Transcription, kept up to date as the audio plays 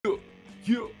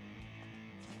Yeah.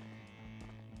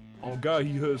 On God,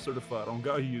 he hood certified. On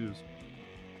God, he is.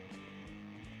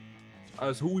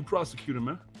 That's who we prosecuting,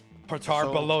 man.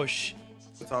 Patar Baloch.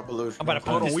 Patar Baloch. I'm about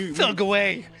to put this thug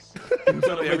away.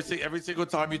 every single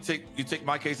time you take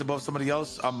my case above somebody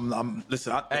else,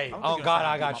 listen. Hey, oh God,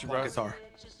 I got you, bro.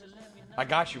 I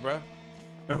got you, bro.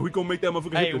 And we gonna make that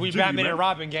motherfucker. Hey, hit the we jiggy, Batman man. and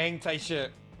Robin gang type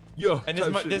shit. Yeah. And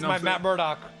this is my Matt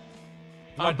Murdock.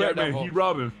 I'm Batman. He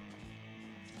Robin.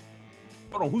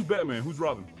 Hold on, who's Batman? Who's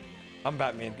Robin? I'm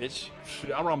Batman, bitch.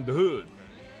 Shit, I'm Robin the Hood.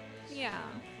 Yeah.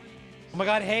 Oh my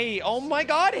God, hey. Oh my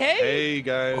God, hey. Hey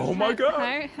guys. Oh my God.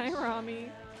 Hi, Ramee.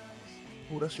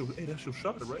 Oh, that's your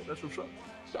shot, right? That's your shot.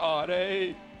 Shot,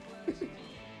 hey.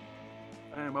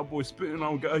 Man, my boy spitting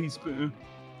on God. He's spitting.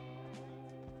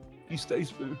 He stays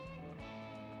spitting.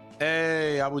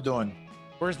 Hey, how we doing?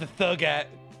 Where's the thug at?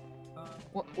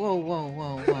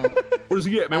 Whoa. Where's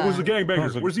he at, man? Where's the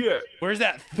gangbangers? Where's he at? Where's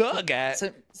that thug at?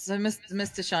 So Mr.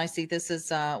 Shicey, this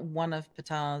is one of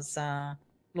Patar's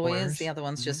lawyers. The other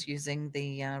one's just using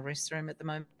the restroom at the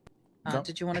moment.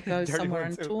 Did you want to go somewhere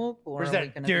and talk, or where's are that we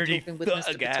going to dirty be talking with Mr.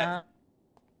 thug Patar? at?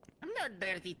 I'm not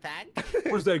dirty thug.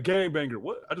 Where's that gangbanger?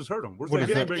 What? I just heard him. Where's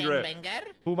that gangbanger at?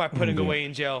 Who am I putting away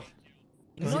in jail?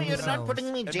 No, you're not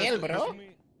putting me in jail, bro.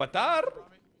 Patar?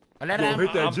 Yo,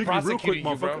 hit that I'm jiggy real quick, prosecuting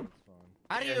you, motherfucker. bro.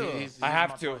 Are you? I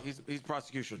have to. He's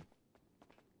prosecution.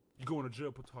 You going to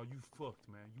jail, Patar? You fucked,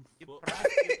 man. You fucked.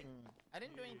 Prosecuting. I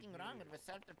didn't do anything wrong. It was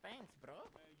self-defense, bro.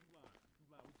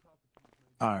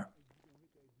 All right.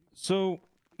 So,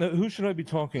 who should I be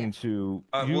talking to? You,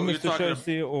 well, Mr.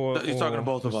 Shicey, or he's talking to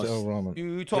both of Mr. us. L. Rahman?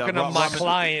 You talking to my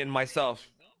client and myself?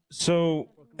 So,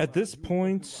 at this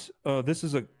point, this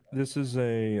is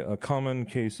a common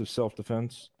case of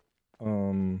self-defense.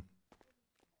 Well,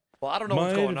 I don't know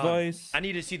what's going on. I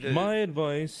need to see the. My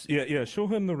advice, yeah, show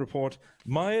him the report.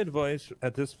 My advice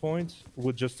at this point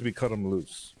would just to be cut him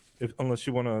loose, unless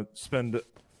you want to spend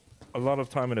a lot of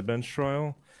time in a bench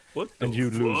trial, and you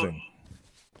losing.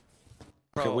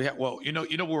 Bro, you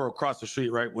know we're across the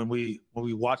street, right? When we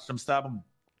watched them stab him.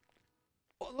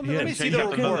 Well, let me see the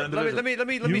report. Let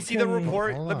me see the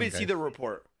report. Let me see the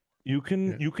report. You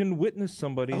can witness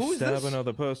somebody stab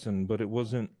another person, but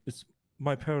it's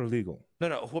my paralegal.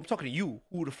 No, I'm talking to you.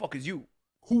 Who the fuck is you?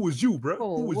 Who was you, bro?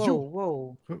 Who was you?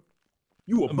 Whoa.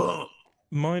 You a bum.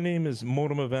 My name is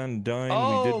Mortimer Van Dyne.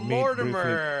 Oh, we did meet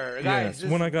Mortimer. Briefly. Guys,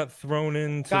 yes, when I got thrown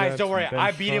into guys, don't worry. I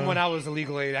bench beat him trial. when I was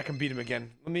illegal aid. I can beat him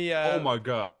again. Let me. Oh my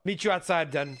God. Meet you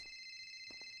outside, then.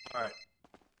 All right.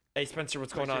 Hey, Spencer,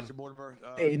 what's going on?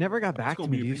 Hey, you never got back to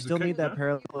me. Do you still need that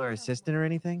man. paralegal or assistant or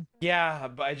anything? Yeah,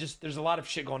 but there's a lot of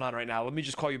shit going on right now. Let me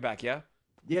just call you back, yeah?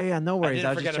 Yeah, no worries.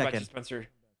 I I didn't was forget just about checking. you, Spencer.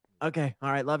 Okay,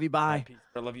 all right. Love you. Bye. Peace.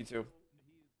 I love you too.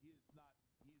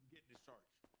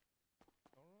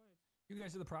 You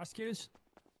guys are the prosecutors?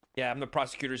 Yeah, I'm the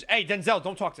prosecutors. Hey, Denzel,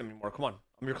 don't talk to him anymore. Come on.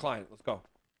 I'm your client. Let's go.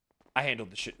 I handled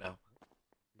the shit now.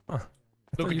 Huh.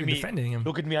 Look at you're me. defending him.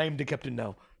 Look at me. I am the captain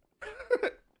now.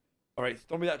 All right,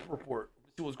 throw me that report.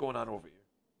 Let's see what's going on over here.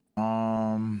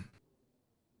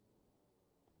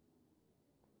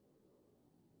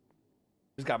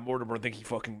 This guy Mortimer think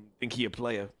he a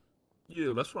player.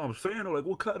 Yeah, that's what I'm saying. Like,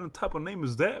 what kind of type of name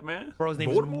is that, man? Bro's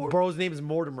name is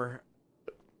Mortimer.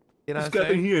 You know This what guy I'm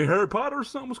saying? think he in Harry Potter or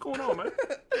something? What's going on, man?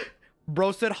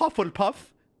 Bro said Hufflepuff.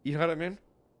 You know what I mean?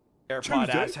 AirPod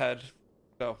Tuesday? asshead.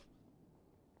 Go.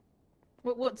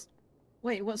 What's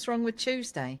wrong with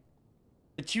Tuesday?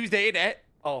 Tuesday, ain't it?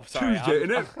 Oh, sorry. Tuesday,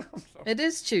 innit? It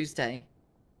is Tuesday.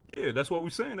 Yeah, that's why we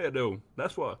saying that though.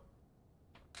 That's why.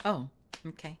 Oh,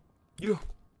 okay. Yeah.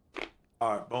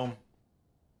 All right, boom.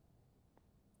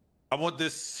 I want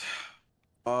this.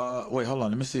 Wait, hold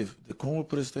on. Let me see if the Cornwood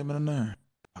put a statement in there.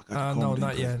 No,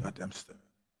 not yet. Goddamn statement.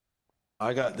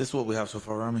 I got this. Is what we have so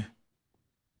far, Ramee.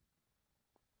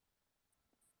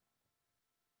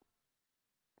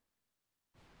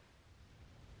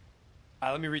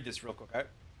 Let me read this real quick, all right?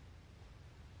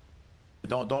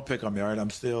 Don't pick on me, all right? I'm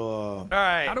still. All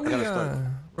right. How do we,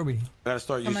 Ruby? I gotta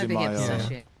start I'm using over here, my.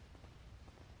 Associate.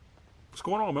 What's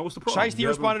going on, man? What's the problem? Shiesty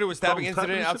responded to a stabbing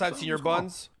incident outside Senior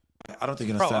Buns. I don't think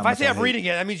you're Bro, gonna if I say I'm reading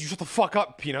it, that means you shut the fuck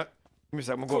up, Peanut. Give me a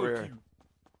second. I'm gonna go over here.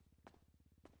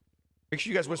 Make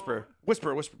sure you guys whisper.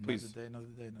 Whisper, please. Another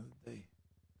day.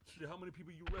 Shit, how many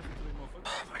people you arrested today, motherfucker?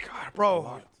 Oh my god,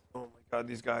 bro. Oh my god,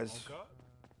 these guys. Oh, God.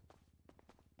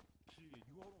 Shit, you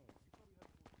hold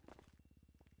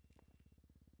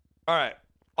on. All right.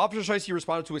 Officer Shiesty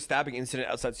responded to a stabbing incident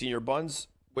outside Senior Buns.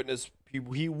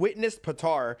 He witnessed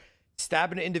Patar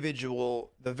stab an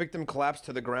individual. The victim collapsed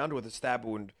to the ground with a stab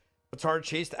wound. Patar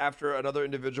chased after another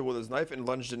individual with his knife and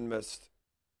lunged and missed.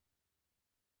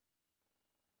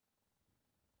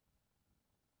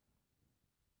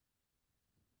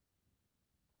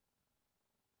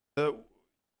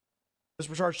 Mr.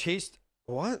 Patar chased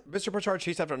what? Mr. Patar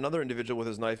chased after another individual with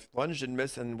his knife, lunged and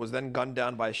missed, and was then gunned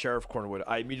down by Sheriff Cornwood.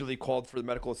 I immediately called for the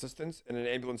medical assistance, and an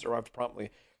ambulance arrived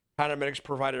promptly. Paramedics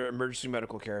provided emergency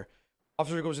medical care.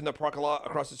 Officer goes in the parking lot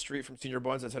across the street from Senior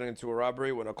Buns that's heading into a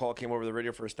robbery. When a call came over the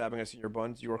radio for a stabbing at Senior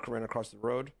Buns, York ran across the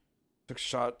road.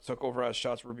 Took over as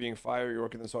shots were being fired.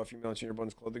 York then saw a female in Senior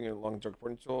Buns clothing and a long dark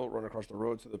ponytail run across the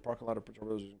road to the parking lot of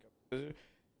Patar.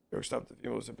 York stopped the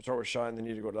female. Said Patar was shot and they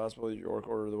needed to go to the hospital. York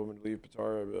ordered the woman to leave.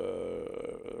 Patar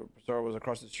was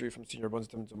across the street from Senior Buns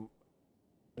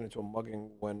into a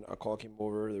mugging when a call came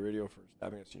over the radio for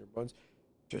stabbing at Senior Buns.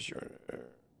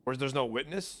 Whereas there's no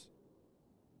witness.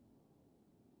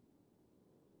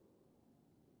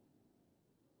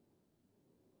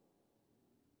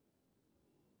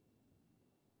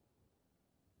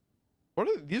 What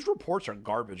are these reports are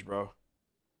garbage, bro.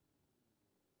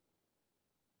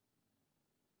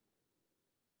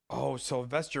 Oh,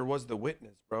 Sylvester was the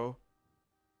witness, bro.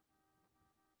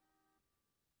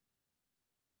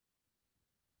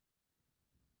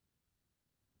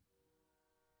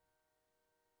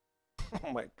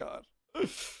 Oh my god.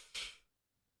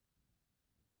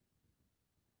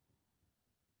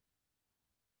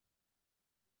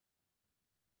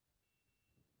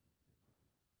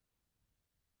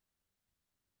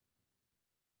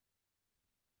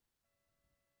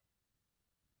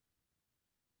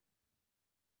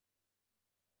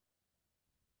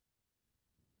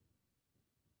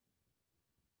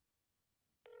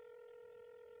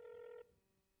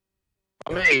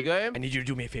 Hey, you good? I need you to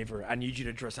do me a favor. I need you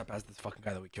to dress up as this fucking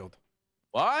guy that we killed.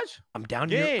 What? I'm down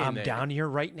here. I'm down here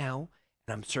right now,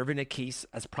 and I'm serving a case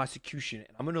as prosecution,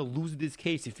 and I'm gonna lose this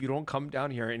case if you don't come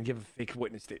down here and give a fake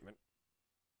witness statement.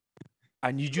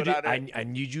 I need you to. I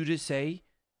need you to say.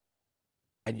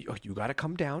 And you gotta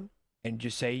come down and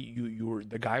just say you were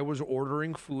the guy was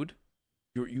ordering food.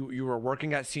 You were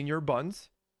working at Senior Buns.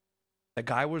 The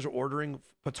guy was ordering.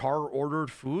 Patar ordered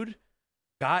food.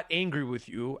 Got angry with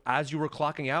you as you were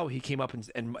clocking out. He came up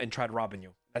and tried robbing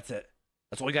you. That's it.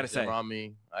 That's all you got to say.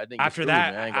 Ramee, I think after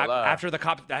that, after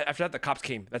that, the cops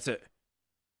came. That's it.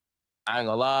 I ain't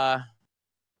gonna lie.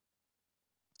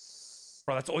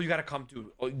 Bro, that's all you got to come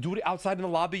to. Do it outside in the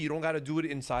lobby. You don't got to do it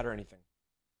inside or anything.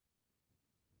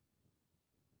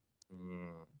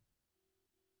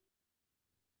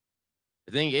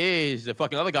 The thing is, the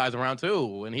fucking other guy's around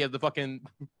too, and he has the fucking.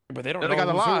 But they don't know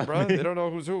who's who, bro. They don't know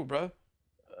who's who, bro.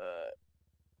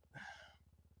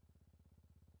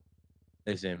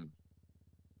 Listen.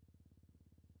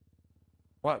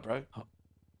 What, bro? Oh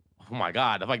my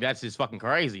god, I think that's just fucking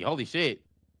crazy. Holy shit!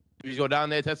 You just go down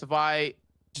there, testify.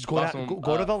 Just go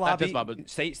to the lobby.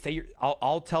 Stay.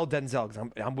 I'll tell Denzel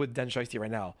because I'm with Den Shiesty right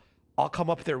now. I'll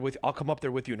come up there with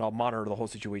you and I'll monitor the whole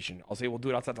situation. I'll say we'll do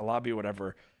it outside the lobby or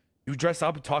whatever. You dress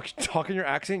up, talk in your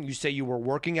accent. You say you were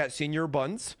working at Senior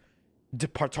Buns.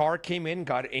 Patar came in,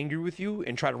 got angry with you,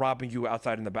 and tried robbing you out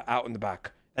in the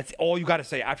back. That's all you got to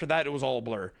say. After that, it was all a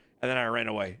blur, and then I ran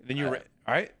away. Then you, all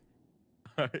right?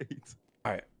 All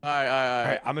right.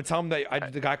 I'm gonna tell him that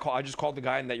I just called the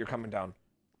guy and that you're coming down.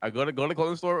 I go to the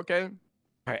clothing store, okay? All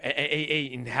right,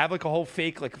 and have like a whole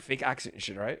fake accent and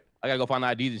shit, all right? I gotta go find the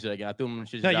IDs and shit again. I threw them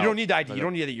shit. No, you don't need the ID. You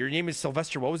don't need it. Your name is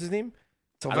Sylvester. What was his name?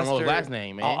 Sylvester. I don't know his last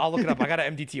name, man. I'll look it up. I got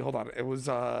an MDT. Hold on. It was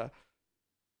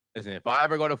Listen, if I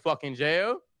ever go to fucking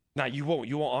jail. Nah, you won't.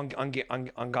 You won't.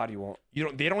 On God, you won't. You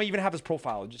don't. They don't even have his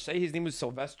profile. Just say his name was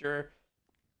Sylvester.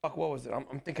 Fuck, what was it?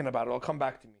 I'm thinking about it. It'll come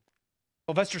back to me.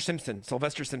 Sylvester Simpson.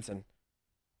 Sylvester Simpson.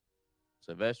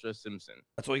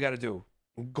 That's all you got to do.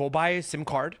 Go buy a SIM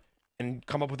card and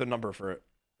come up with a number for it,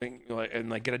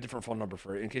 and get a different phone number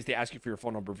for it in case they ask you for your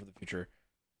phone number for the future.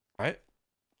 All right.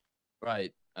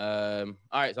 Right. All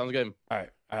right. Sounds good. All right.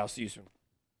 I'll see you soon.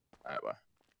 All right. Bye.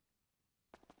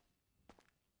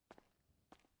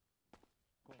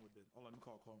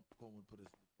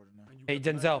 Hey,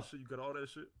 Denzel. You got all that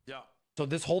shit? Yeah. So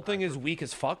this whole thing is weak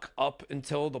as fuck up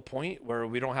until the point where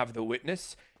we don't have the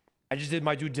witness. I just did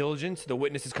my due diligence. The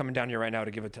witness is coming down here right now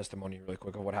to give a testimony really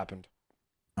quick of what happened.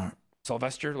 All right.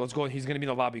 Sylvester, let's go. He's going to be in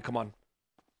the lobby. Come on.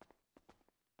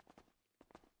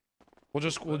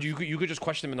 You could just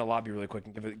question him in the lobby really quick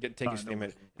and take his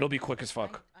statement. It'll be quick as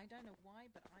fuck. I don't know why,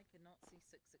 but I cannot see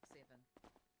 667.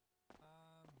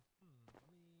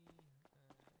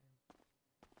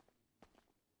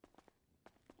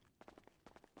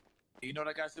 You know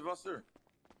that guy Sylvester?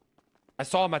 I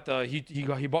saw him at the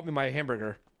he bought me my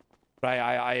hamburger, but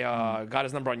I got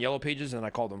his number on Yellow Pages and I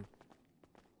called him.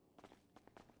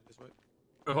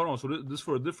 Hey, hold on. So this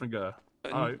for a different guy.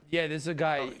 Yeah, there's a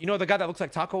guy. You know the guy that looks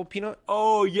like Taco Peanut?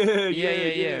 Oh yeah.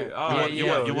 You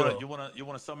want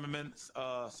to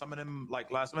summon him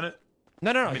like last minute?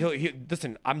 No. I mean,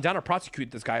 listen, I'm down to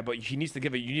prosecute this guy, but he needs to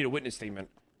give you need a witness statement.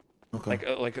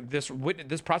 Okay. Like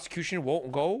this prosecution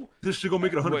won't go. This should go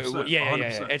make it 100%. Yeah.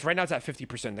 It's right now it's at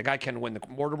 50%. The guy can win.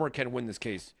 Mortimer can win this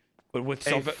case. But with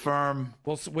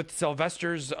with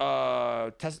Sylvester's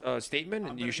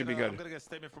statement, you should be good. I'm gonna get a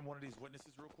statement from one of these witnesses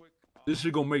real quick. This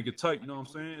shit gonna make it tight. You know what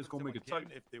I'm saying? It's gonna make it tight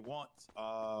if they want.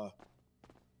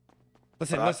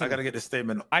 Listen. I gotta get this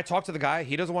statement. I talked to the guy.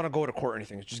 He doesn't want to go to court or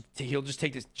anything. He'll just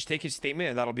take his statement,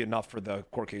 and that'll be enough for the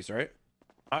court case, all right?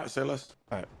 All right, say less.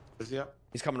 All right. Is he up?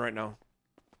 He's coming right now.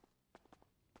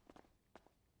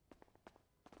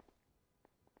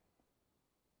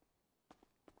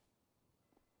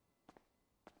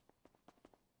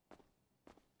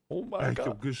 Oh my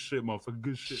God. Good shit, motherfucker.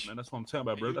 Good shit, man. That's what I'm talking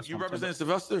about, bro. That's You represent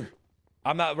Sylvester?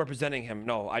 I'm not representing him.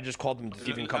 No, I just called him to see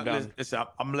if he can come down. Listen,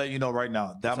 I'm letting you know right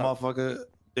now. That motherfucker,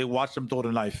 they watched him throw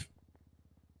the knife.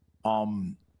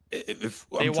 If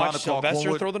they watched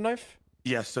Sylvester throw the knife?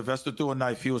 Yes, Sylvester threw a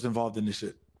knife. He was involved in this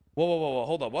shit. Whoa.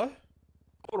 Hold up. What?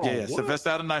 Hold on,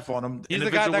 Sylvester had a knife on him. He's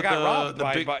the guy that got robbed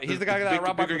he's the guy that got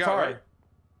robbed by Patar.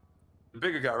 The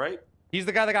bigger guy, right? He's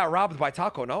the guy that got robbed by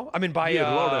Taco, no? I mean by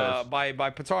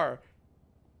Patar.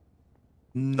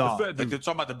 No, like they're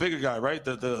talking about the bigger guy, right?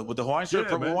 The with the Hawaiian shirt,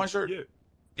 purple Hawaiian shirt.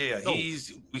 Yeah. No.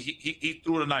 He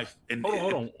threw the knife. And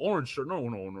hold on, orange shirt.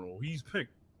 No. He's pink.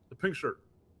 The pink shirt.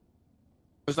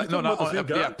 It's like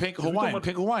pink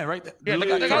Hawaiian, right? Yeah, the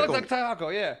guy looks like Taco.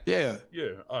 Yeah.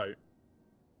 All right.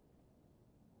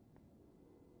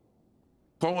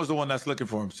 Corn was the one that's looking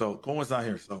for him, so Corn was not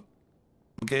here. So,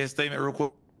 okay, his statement real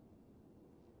quick.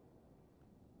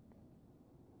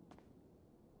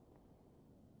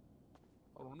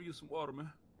 Let me get some water,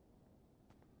 man.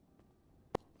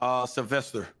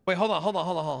 Sylvester. Wait, hold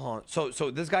on.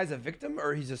 So this guy's a victim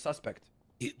or he's a suspect?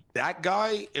 That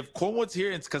guy, if Cornwood's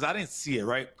here, it's because I didn't see it,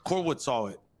 right? Cornwood saw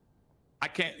it. I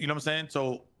can't, you know what I'm saying?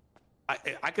 So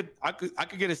I could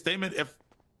get a statement if,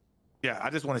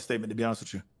 I just want a statement to be honest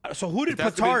with you. So who did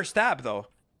Patar stab though?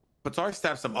 Patar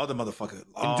stabbed some other motherfucker.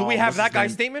 Do we have that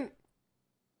guy's statement?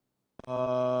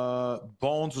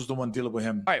 Bones was the one dealing with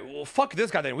him. All right, well, fuck this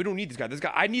guy then. We don't need this guy. This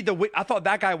guy, I need the. I thought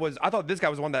this guy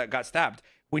was the one that got stabbed.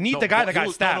 We need the guy that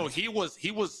got stabbed. No, he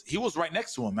was right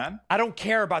next to him, man. I don't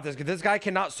care about this because this guy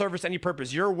cannot service any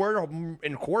purpose. Your word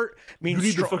in court means you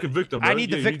need the fucking victim. Bro. I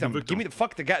need the victim. Give me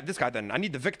the guy. This guy then. I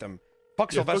need the victim.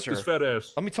 Fuck Sylvester. Fuck this fat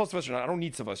ass. Let me tell Sylvester. I don't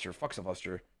need Sylvester. Fuck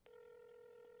Sylvester.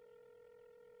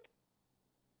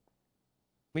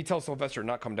 Let me tell Sylvester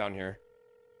not come down here.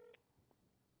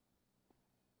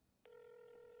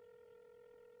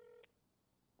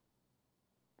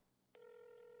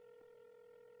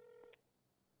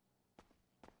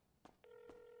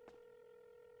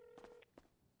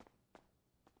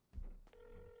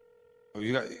 Oh,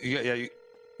 you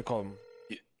call him.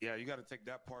 Yeah, you got to take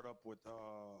that part up with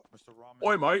Mr. Ramee.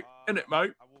 Oi, mate. In it,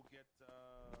 mate. I will get.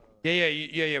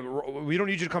 Yeah. We don't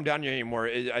need you to come down here anymore.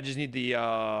 I just need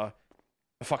the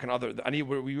fucking other.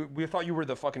 We thought you were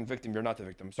the fucking victim. You're not the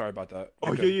victim. Sorry about that.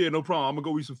 Oh yeah, no problem. I'm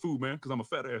gonna go eat some food, man, because I'm a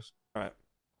fat ass. All right.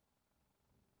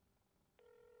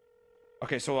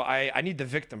 Okay, so I need the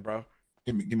victim, bro.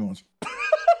 Give me one.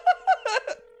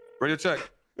 Radio check.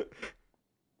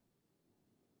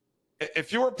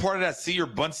 If you were part of that Seer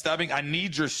bun stabbing, I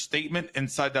need your statement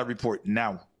inside that report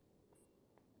now.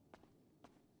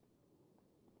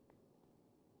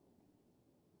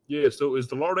 Yeah, so is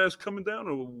the lard ass coming down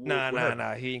or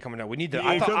Nah, he ain't coming down. We need the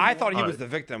I thought he was the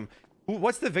victim.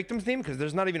 What's the victim's name? Because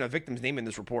there's not even a victim's name in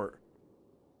this report.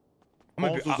 I'm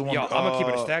gonna keep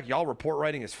it a stack. Y'all report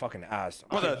writing is fucking ass.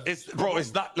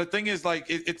 It's not. The thing is, like,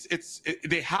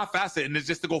 they half-ass it, and it's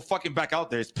just to go fucking back out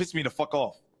there. It's pissed me the fuck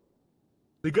off.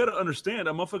 They gotta understand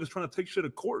that motherfuckers trying to take shit to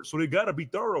court, so they gotta be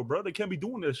thorough, bro. They can't be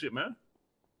doing that shit, man.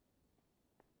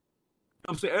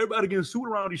 I'm saying everybody getting sued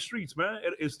around these streets, man.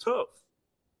 It's tough.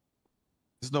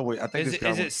 There's no way. I think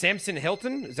is it Samson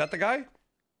Hilton? Is that the guy?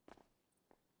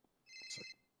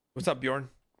 What's up, Bjorn?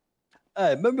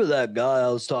 Hey, remember that guy I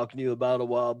was talking to you about a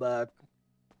while back?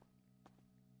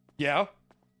 Yeah.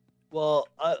 Well,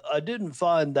 I didn't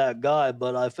find that guy,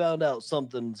 but I found out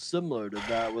something similar to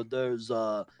that. Where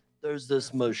there's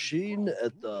this machine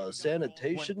at the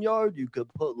sanitation yard you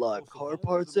could put like car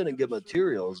parts in and get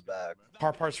materials back.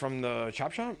 Car parts from the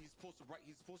chop shop?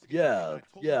 Yeah,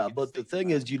 but the thing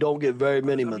is you don't get very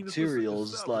many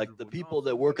materials. Like the people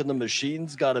that work in the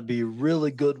machines got to be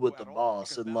really good with the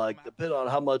boss, and like depending on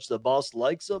how much the boss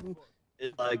likes them,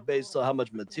 it's like based on how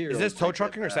much material. Is this tow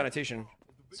trucking or sanitation?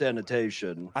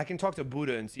 sanitation. I can talk to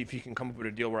Buddha and see if he can come up with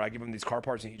a deal where I give him these car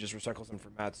parts and he just recycles them for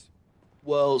mats.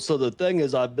 Well, so the thing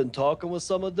is, I've been talking with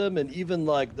some of them, and even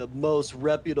like the most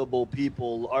reputable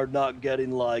people are not getting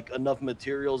like enough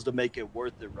materials to make it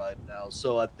worth it right now.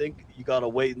 So I think you gotta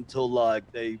wait until like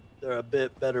they're a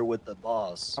bit better with the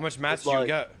boss. How much mats do Like- you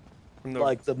get? From the...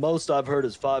 Like the most I've heard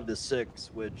is 5 to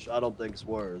 6, which I don't think is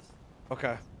worth.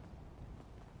 Okay.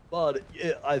 But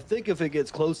I think if it gets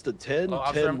close to 10,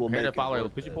 10 will make it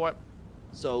worth it.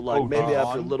 So like maybe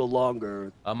after a little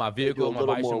longer, my vehicle, a my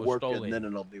little bison more was work, stolen. and then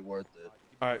it'll be worth it.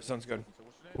 All right, sounds good.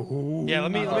 Yeah,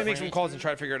 let me make some calls and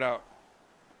try to figure it out.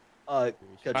 All right,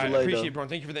 catch you I later. appreciate it, bro.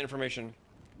 Thank you for the information.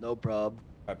 No problem.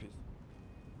 All right, peace.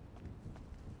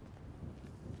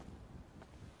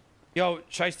 Yo,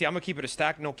 Shiesty, I'm gonna keep it a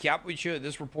stack. No cap with you.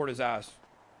 This report is ass.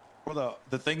 Brother,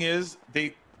 the thing is,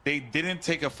 they didn't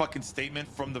take a fucking statement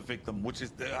from the victim, which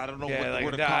is I don't know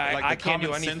what the I can't do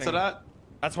common anything. sense of that.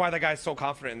 That's why the guy's so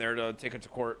confident in there to take it to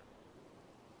court.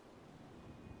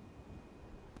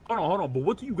 Hold on. But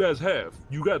what do you guys have?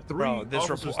 You got 3 Bro, this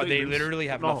officer report, they statements. literally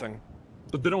have No. nothing.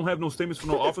 But they don't have no statements from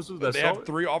no officers. That's They have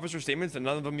 3 officer statements, and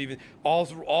none of them even.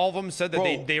 All of them said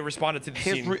that they responded to the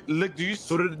scene. Look, do you?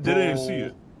 So they didn't see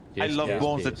it. I love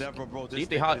Bones to Deborah, bro. If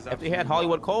they had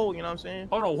Hollywood Cole, you know what I'm saying?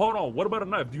 Hold on. What about a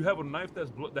knife? Do you have a knife that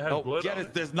has blood? Yeah,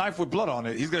 there's knife with blood on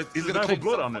it. He's gonna knife with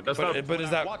blood on it. That's not. But is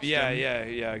that?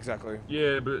 Yeah, exactly.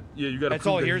 Yeah, but you got. It's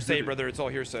all hearsay, brother. It's all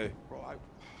hearsay.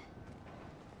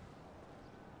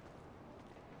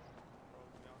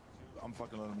 I'm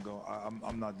fucking letting him go.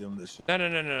 I'm not doing this shit.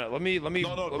 No. Let me. No, we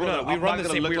I'm run not the gonna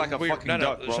same. look like a fucking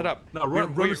duck, bro. Shut up. No,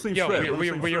 run the same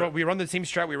strat. We run the same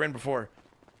strat we ran before.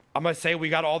 I'm gonna say we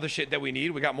got all the shit that we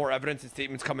need. We got more evidence and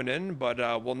statements coming in, but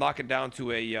we'll knock it down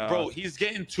to a. Bro, he's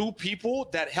getting 2 people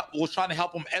that was trying to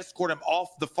help him escort him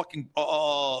off the fucking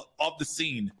off the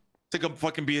scene to come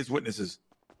fucking be his witnesses.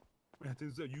 Man,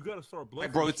 you gotta start bluffing.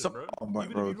 Hey, bro, it's shit, some. bro. Oh my,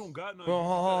 Even bro. if you don't got none. Hold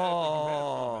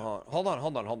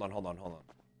on.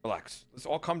 Relax. Let's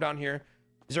all calm down here.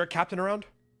 Is there a captain around?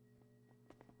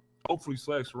 Hopefully,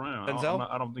 Slack's around. Denzel?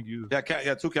 I don't think you.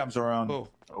 Yeah, 2 cams around. Oh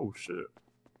shit.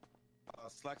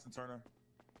 Slacks and Turner.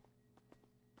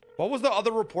 What was the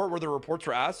other report where the reports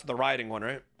were asked? The rioting one,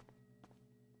 right?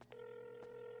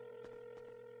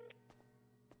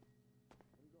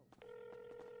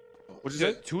 What is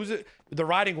it? Who's it? The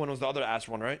rioting one was the other ass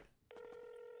one, right?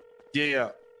 Yeah.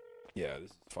 Yeah,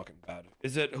 this is fucking bad.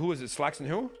 Is it? Who is it? Slacks and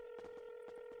who?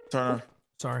 Turner.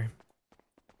 Sorry.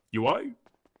 You are?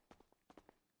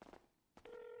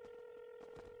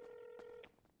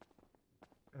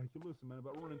 Hey, listen, man. If I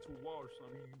run into a wall or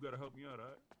something, you gotta help me out, all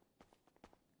right?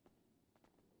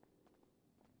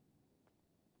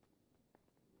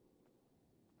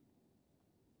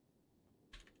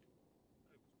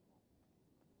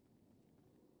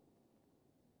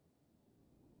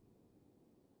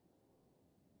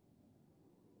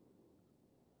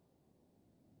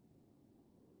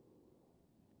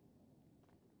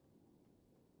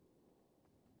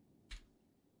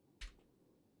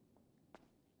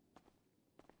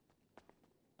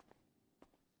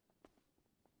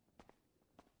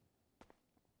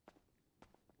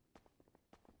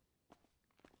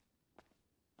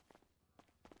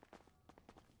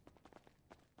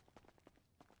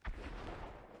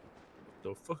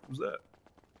 The fuck was that?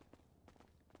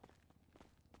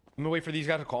 I'm gonna wait for these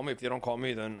guys to call me. If they don't call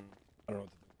me, then I don't know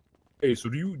what to do. Hey, so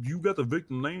do you got the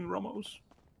victim name, Ramos?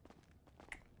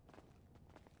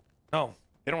 No,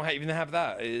 they don't even have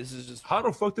that. This is just. How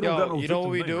the fuck they don't got no you know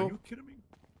what we victim name? do? Are you kidding me?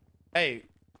 Hey,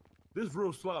 this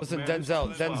real slop, listen, man.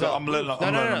 Denzel. I'm letting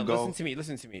No. him go.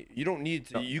 Listen to me. You don't need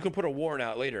to. You can put a warrant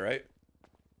out later, right?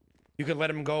 You can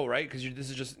let him go, right? Because this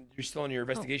is just you're still in your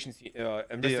investigation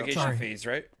phase,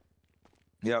 right?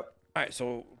 Yep. All right,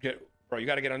 so bro, you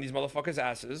got to get on these motherfuckers'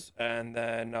 asses, and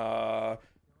then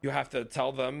you have to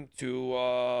tell them to.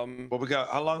 Well, we got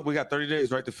how long? We got 30 days,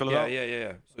 right, to fill it out.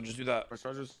 Yeah. So just do that. Press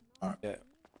charges. All right. Yeah.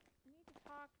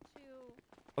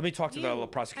 Let me talk to the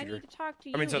prosecutor. I need to talk to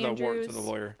you, I mean, to the Andrews.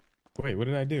 lawyer. Wait, what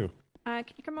did I do? Can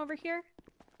you come over here?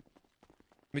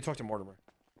 Let me talk to Mortimer.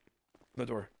 The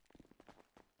door.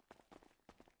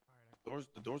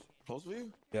 The door's closed for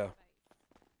you? Yeah.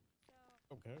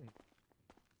 Okay.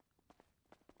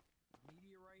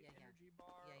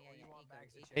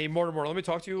 Hey, Mortimer, let me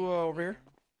talk to you over here.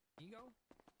 Yeah.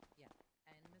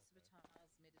 And Mr.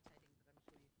 Patar's meditating, but I'm sure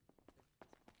you.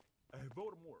 Hey,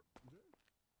 Voldemort.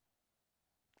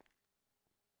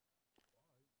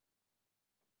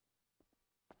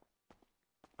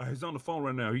 He's on the phone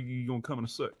right now. He gonna come in a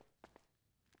sec.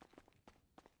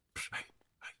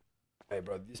 Hey,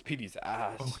 bro, this PD's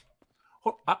ass.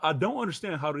 I don't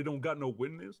understand how they don't got no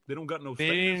witness. They don't got no. They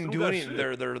didn't do anything.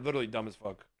 They're literally dumb as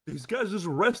fuck. These guys just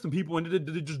arresting people and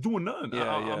they're just doing nothing.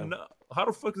 Yeah. How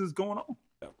the fuck is this going on?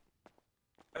 Yeah.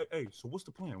 Hey, so what's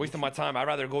the plan? Wasting my time. I'd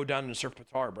rather go down and surf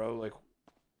Patar, bro. Like,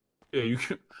 yeah, you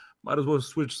can, might as well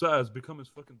switch sides, become his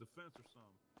fucking defense or something.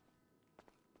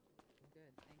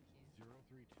 Good, thank you.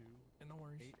 032 no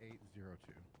worries.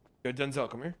 8802. Yo, Denzel,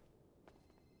 come here.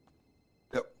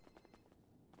 Yep.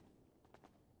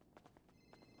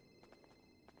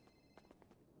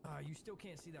 You still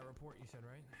can't see that report you said,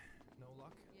 right? No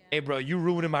luck? Hey, bro, you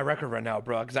ruining my record right now,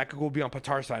 bro. Because I could go be on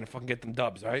Patar's side and fucking get them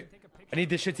dubs, right? I need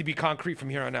this shit to be concrete from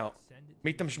here on out.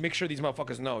 Make sure these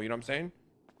motherfuckers know. You know what I'm saying?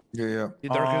 Yeah.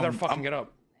 They're fucking it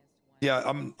up. Yeah,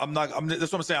 I'm not.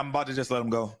 That's what I'm saying. I'm about to just let him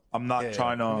go. I'm not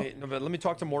trying to. No, but let me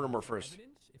talk to Mortimer first.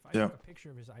 If I took a picture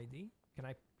of his ID,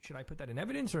 should I put that in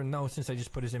evidence or no? Since I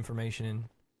just put his information in.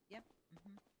 Yep.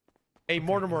 Hey,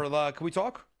 Mortimer, can we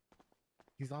talk?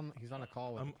 He's on a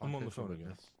call. With I'm on the phone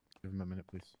again. Give him a minute,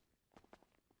 please.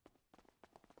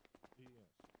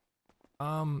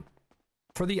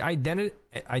 For the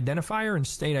identifier and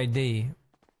state ID,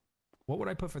 what would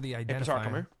I put for the identifier? Hey, Patar,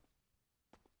 come here.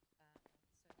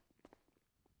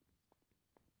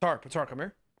 Patar, come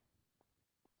here.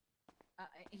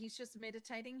 He's just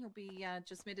meditating. He'll be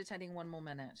just meditating 1 more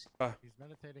minute. He's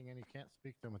meditating and he can't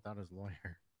speak to him without his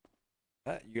lawyer.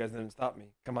 You guys didn't stop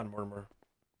me. Come on, Mortimer.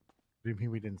 What do you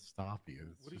mean we didn't stop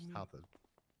you? It's just how the...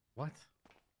 What?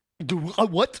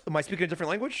 What? Am I speaking a different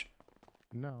language?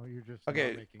 No, you're just not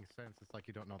making sense. It's like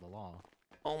you don't know the law.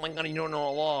 Oh my god, you don't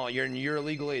know the law. You're in your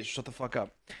legal age. Shut the fuck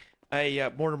up. Hey,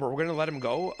 Mortimer, we're gonna let him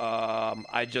go. I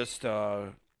think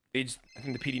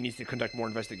the PD needs to conduct more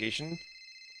investigations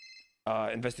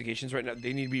right now.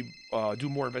 They need to be do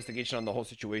more investigation on the whole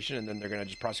situation, and then they're gonna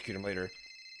just prosecute him later.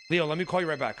 Leo, let me call you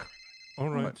right back. All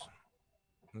right.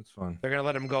 That's fine. They're gonna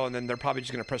let him go, and then they're probably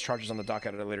just gonna press charges on the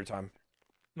docket at a later time.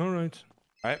 All right.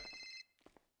 All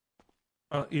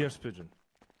right. Yes, Pigeon.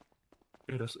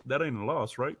 Yeah, that ain't a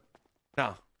loss, right?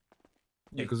 No.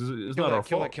 Yeah, because it's not our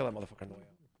fault. Kill that motherfucker on the way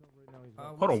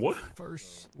out. Hold on, what?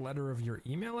 First letter of your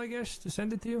email, I guess, to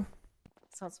send it to you.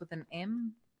 Starts with an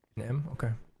M. An M. Okay.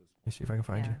 Let me see if I can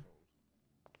find you.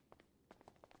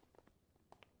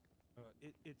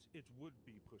 It would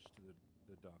be pushed to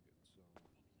the docket. So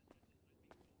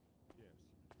yes.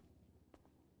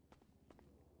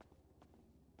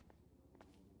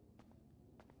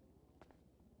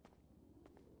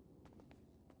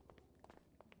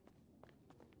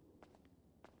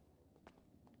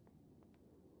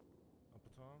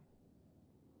 Patar?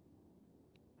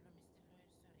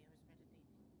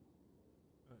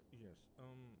 Yes.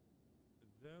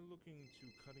 They're looking to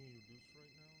cutting you loose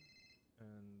right now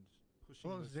and pushing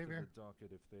this to the docket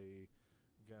if they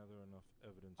gather enough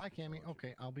evidence. Hi, Cammy.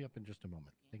 Okay, I'll be up in just a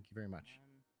moment. Thank you very much.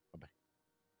 Bye-bye.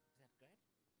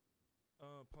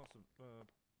 Possible.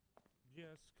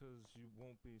 Yes, because you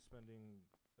won't be spending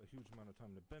a huge amount of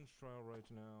time in the bench trial right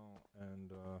now,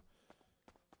 and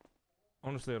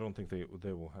honestly, I don't think they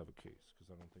will have a case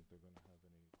because I don't think they're going to have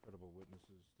any credible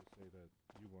witnesses to say that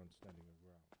you weren't standing your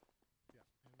ground. Yeah,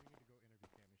 and we need to go interview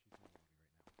Cammy. She's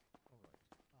in the lobby right now. All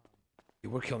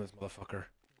right. We're killing this motherfucker.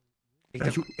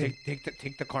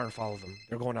 Take the car and follow them.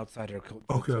 They're going outside to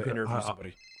interview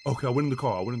somebody. Okay, I went in the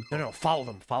car. No, follow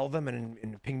them. Follow them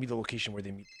and ping me the location where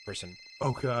they meet the person.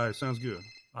 Okay, all right, sounds good.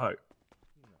 All right.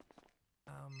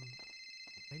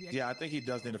 Yeah, I think he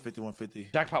does need a 5150.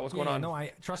 Jackpot, what's going on? No,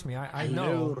 trust me. I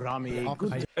know. Ramee.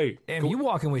 Hey, damn, you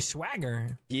walking with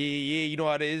swagger. Yeah, you know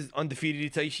how it is.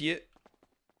 Undefeated type shit.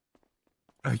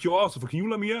 Hey, yo, Officer, can you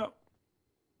let me out?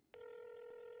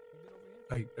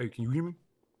 Hey, can you hear me?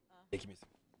 Hey, give me some.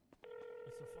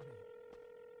 What's so funny?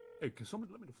 Hey, can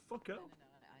somebody let me the fuck out? No,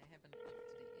 I haven't looked at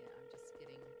it yet. I'm just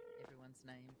getting everyone's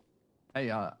name.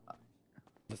 Hey,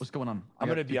 what's going on? I'm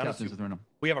gonna be honest with you.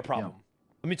 We have a problem. Yeah.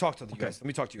 Let me talk to you guys. Let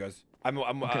me talk to you guys.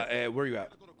 Where are you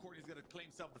at?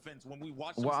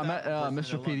 Well, I'm at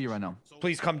Mr. PD right now.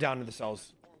 Please come down to the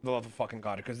cells. For the love of fucking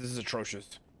God, because this is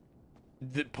atrocious.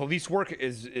 The police work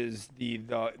is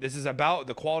this is about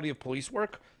the quality of police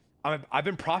work. I've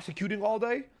been prosecuting all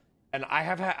day, and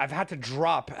I've had to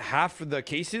drop half of the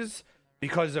cases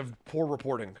because of poor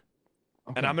reporting.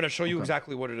 Okay. And I'm gonna show you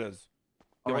exactly what it is.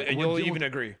 Right. And you'll even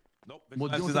agree. Nope.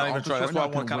 That's not even try. That's why I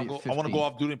want to go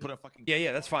off duty and put a fucking.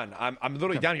 Yeah, that's fine. I'm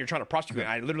literally down here trying to prosecute.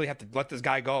 I literally have to let this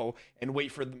guy go and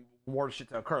wait for more shit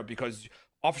to occur because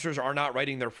officers are not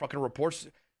writing their fucking reports.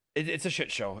 It's a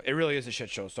shit show. It really is a shit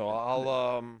show. So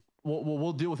I'll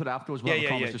We'll deal with it afterwards.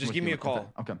 Yeah. Just give me a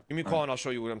call. Okay. Give me a call and I'll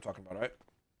show you what I'm talking about. All right.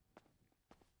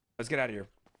 Let's get out of here.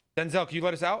 Denzel, can you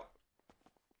let us out?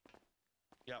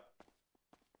 Yep.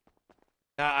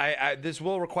 This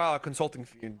will require a consulting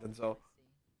fee, Denzel.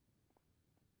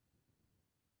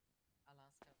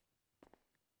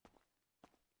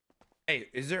 Hey,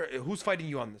 who's fighting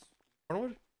you on this?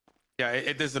 Arnold? Yeah,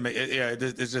 it doesn't make. It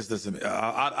just doesn't.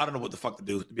 I don't know what the fuck to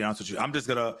do. To be honest with you, I'm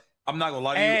not gonna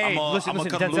lie to you. Hey, listen,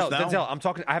 listen, cut him loose now. Denzel. I'm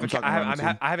talking. I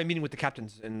have a meeting with the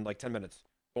captains in like 10 minutes.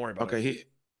 Don't worry about it. Okay.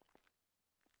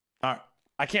 All right.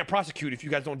 I can't prosecute if you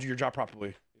guys don't do your job properly.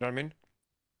 You know what I mean?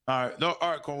 All right. No.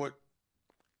 All right, Cornwood.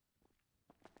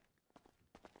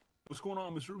 What's going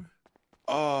on, Mr. Ruby?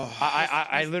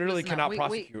 I literally cannot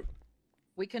prosecute.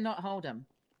 We cannot hold him.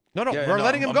 No, we're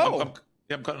letting him go.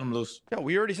 I'm cutting him loose. Yeah,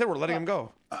 we already said we're letting him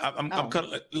go. I'm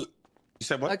cutting. You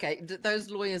said what? Okay, those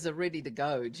lawyers are ready to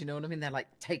go. Do you know what I mean? They're like,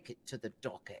 take it to the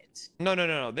docket.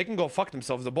 No. They can go fuck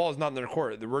themselves. The ball is not in their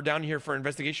court. We're down here for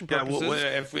investigation purposes.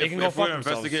 If we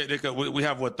investigate, we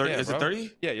have what? 30? Yeah, is it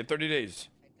 30? Yeah, you have 30 days.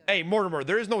 Hey, Mortimer,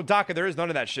 there is no docket. There is none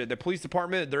of that shit. The police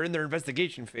department, they're in their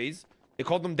investigation phase. They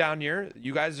called them down here.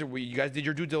 You guys did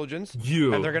your due diligence.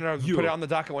 And they're gonna put it on the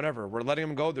docket whenever. We're letting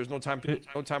them go. There's no time.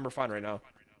 No time. We're fine right now.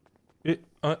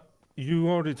 You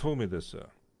already told me this, sir.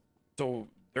 So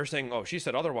they're saying, oh, she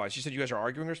said otherwise. She said you guys are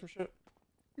arguing or some shit.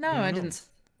 No, I didn't.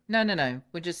 No.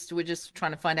 We're just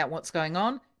trying to find out what's going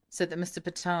on so that Mr.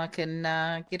 Patar can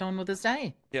get on with his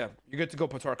day. Yeah, you're good to go,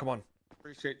 Patar. Come on.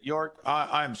 Appreciate York.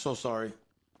 I am so sorry.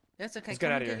 That's okay. Let's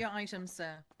get out of get here. your items,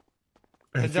 sir.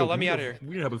 Denzel, let me out of here.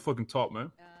 We have a fucking talk,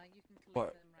 man.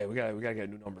 What? Hey, we gotta get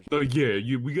new numbers. Yeah,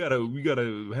 we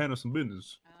gotta handle some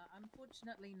business.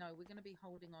 Unfortunately, no. We're going to be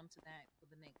holding on to that for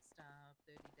the next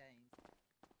 30 days.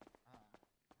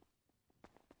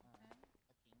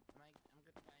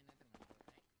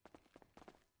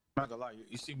 I'm not gonna lie,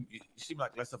 you seem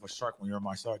like less of a shark when you're on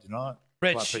my side, you know?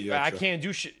 Rich, I can't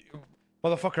do shit.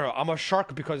 Motherfucker, I'm a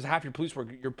shark because half your police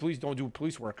police don't do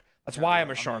police work. That's why I'm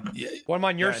a shark. When I'm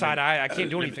on your side, I can't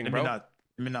do anything, bro. Let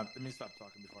me stop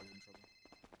talking before I get in trouble.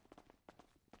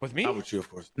 With me? Not with you, of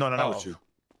course. No, not with you.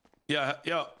 Yeah.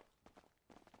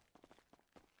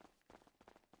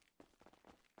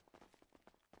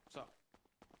 What's up?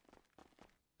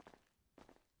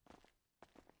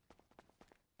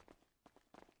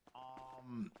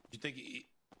 You think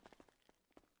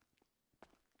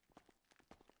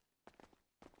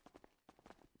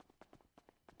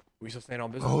we still staying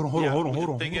on business? Hold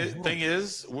on. Thing is,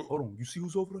 hold on. You see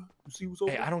who's over there?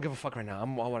 Hey, I don't give a fuck right now. I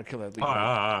want to kill that lead. All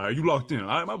right. You locked in. All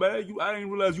right, my bad. I didn't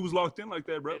realize you was locked in like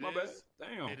that, bro. My bad.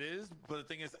 Damn. It is, but the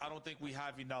thing is, I don't think we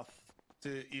have enough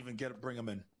to even bring him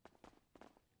in.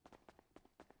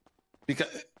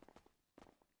 Because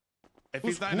if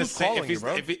he's not in the same,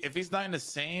 if he's not in the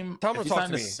same, it's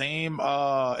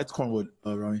Cornwood,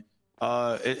 Ramee.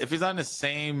 If he's not in the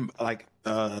same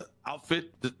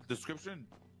outfit description,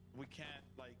 we can't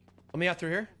like. Let me out through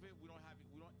here.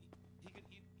 He could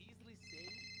easily say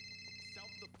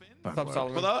self-defense.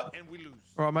 Solomon. And we lose.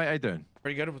 All right, mate. How you doing?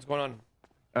 Pretty good. What's going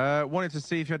on? Wanted to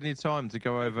see if you had any time to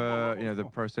go over, the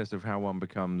process of how one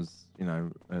becomes, a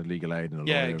legal aid and a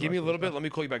lawyer. Yeah, give me a little bit. Let me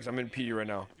call you back because I'm in PD right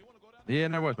now. Yeah,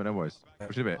 no worries, man. No worries.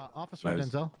 Push it a bit. Officer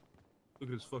Denzel. Look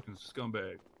at this fucking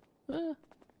scumbag.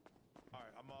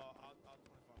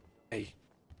 Hey,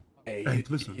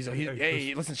 listen.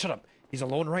 Listen, shut up. He's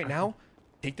alone right now.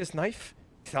 Take this knife.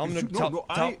 Tell him that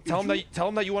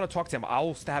you want to talk to him.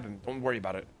 I'll stab him. Don't worry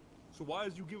about it. So why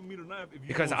is you giving me the knife?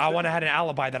 Because I want to have an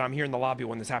alibi that I'm here in the lobby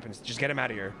when this happens. Just get him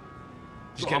out of here.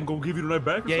 I'm gonna give you the knife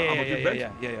back.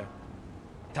 Yeah.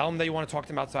 Tell him that you want to talk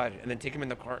to him outside, and then take him in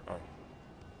the car. Oh.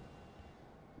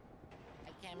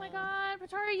 Oh my God,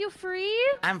 Patar, are you free?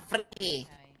 I'm free.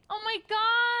 Oh my God.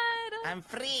 I'm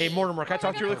free. Hey, Mortimer, can I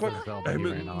talk to you really quick? Hey, Mr.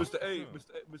 Paralegal,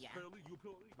 you a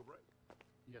paralegal, right?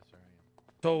 Yes, sir,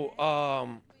 I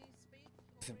am.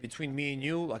 So, between me and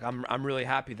you, like, I'm really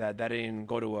happy that didn't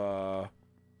go to a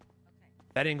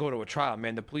trial,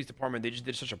 man. The police department, they just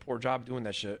did such a poor job doing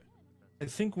that shit. I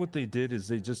think what they did is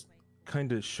they just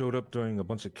kind of showed up during a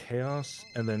bunch of chaos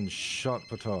and then shot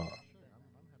Patar.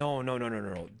 No.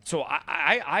 So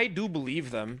I do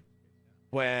believe them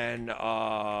when they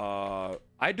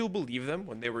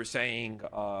were saying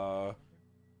what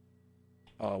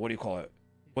do you call it?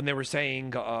 When they were saying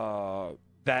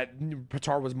that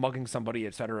Patar was mugging somebody,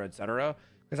 etc.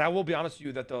 Because I will be honest with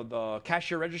you that the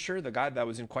cashier register, the guy that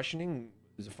was in questioning,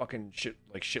 is a fucking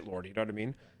shitlord. You know what I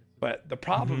mean? But the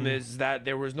problem is that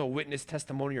there was no witness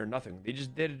testimony or nothing. They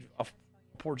just did a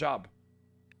poor job.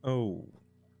 Oh.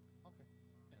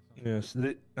 Yes,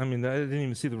 I didn't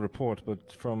even see the report,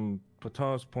 but from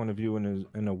Patar's point of view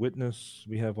and a witness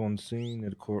we have on scene,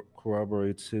 it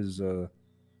corroborates his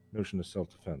notion of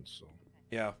self-defense. So.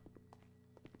 Yeah.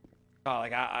 Oh,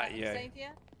 like I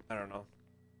don't know.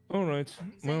 All right.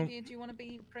 Well, Xavier, do you want to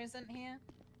be present here?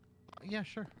 Yeah,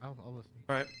 sure. I'll listen.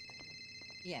 All right.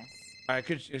 Yes. All right.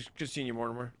 Good seeing you,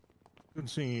 Mortimer. good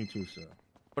seeing you too, sir.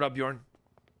 What up, Bjorn?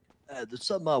 There's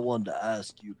something I wanted to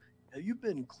ask you. Have you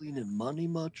been cleaning money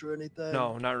much or anything?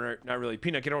 No, not really.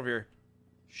 Peanut, get over here.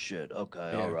 Shit.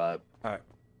 Okay. Yeah. All right. All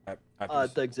right.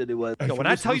 Thanks anyway. Yo, when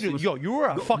I tell you, you were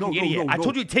a fucking idiot. I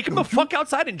told you to take him the fuck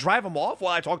outside and drive him off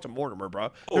while I talk to Mortimer,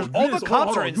 bro. There's all the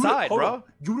cops are inside, bro.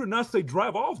 You did not say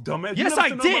drive off, dumbass. Yes, I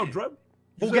did.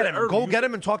 Go get him. Go get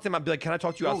him and talk to him. I'd be like, can I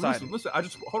talk to you outside? Listen. I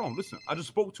just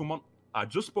spoke to him. I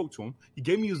just spoke to him. He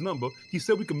gave me his number. He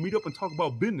said we can meet up and talk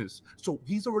about business. So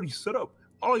he's already set up.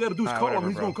 All I gotta do is call him.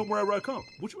 He's gonna come wherever I come.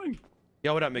 What you mean?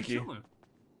 Yo, what up, Mickey? Chilling.